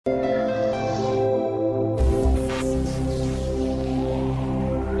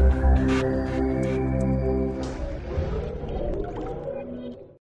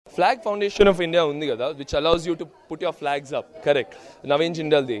Flag Foundation of India undi kada, which allows you to put your flags up. Correct. Naveen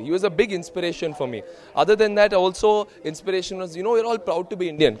Jindal, he was a big inspiration for me. Other than that, also inspiration was, we're all proud to be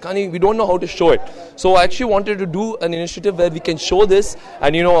Indian. Kani, we don't know how to show it. So I actually wanted to do an initiative where we can show this,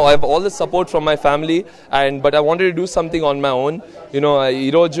 and I have all the support from my family, but I wanted to do something on my own.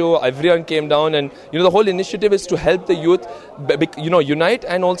 Iroju, everyone came down, and the whole initiative is to help the youth, unite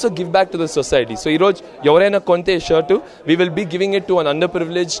and also give back to the society. So Iroj, Yoraina Konte shirt, we will be giving it to an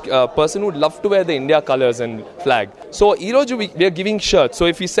underprivileged person who would love to wear the India colors and flag. So Iroju, we are giving shirts. So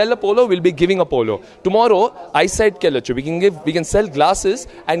if we sell a polo, we'll be giving a polo. Tomorrow, eyesight kelachu. We can sell glasses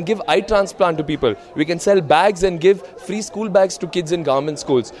and give eye transplant to people. We can sell bags and give free school bags to kids in government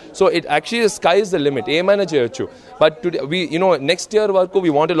schools. So it actually, the sky is the limit. But today, next year we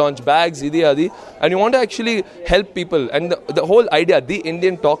want to launch bags, and we want to actually help people. And the whole idea, the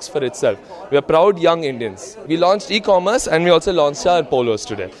Indian talks for itself. We are proud young Indians. We launched e-commerce and we also launched our polos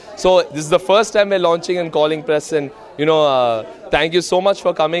today. So this is the first time we're launching and calling press, and thank you so much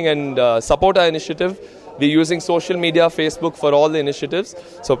for coming and support our initiative. We're using social media, Facebook for all the initiatives,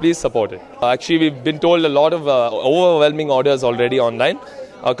 so please support it. Actually, we've been told a lot of overwhelming orders already online.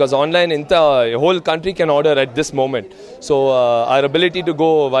 Because online, the whole country can order at this moment. So our ability to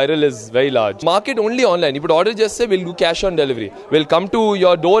go viral is very large. Market only online. You put order, just say we'll do cash on delivery. We'll come to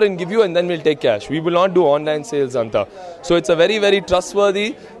your door and give you, and then we'll take cash. We will not do online sales, Anta. So it's a very, very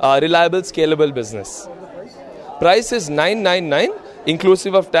trustworthy, reliable, scalable business. Price is $999,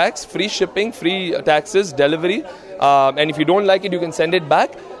 inclusive of tax, free shipping, free taxes, delivery. And if you don't like it, you can send it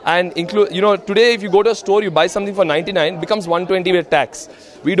back. And today if you go to a store, you buy something for $99, it becomes $120 with tax.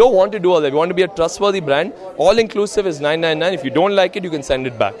 We don't want to do all that. We want to be a trustworthy brand. All inclusive is $999. If you don't like it, you can send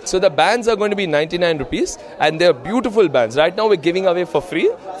it back. So the bands are going to be 99 rupees, and they're beautiful bands. Right now we're giving away for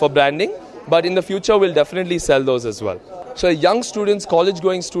free for branding, but in the future we'll definitely sell those as well. So young students,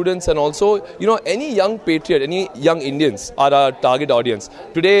 college-going students, and also, any young patriot, any young Indians are our target audience.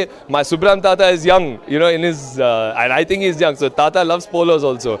 Today, my Subram Tata is young, in his, and I think he's young. So Tata loves polos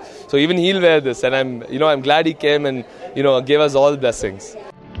also. So even he'll wear this, and I'm glad he came and, gave us all blessings.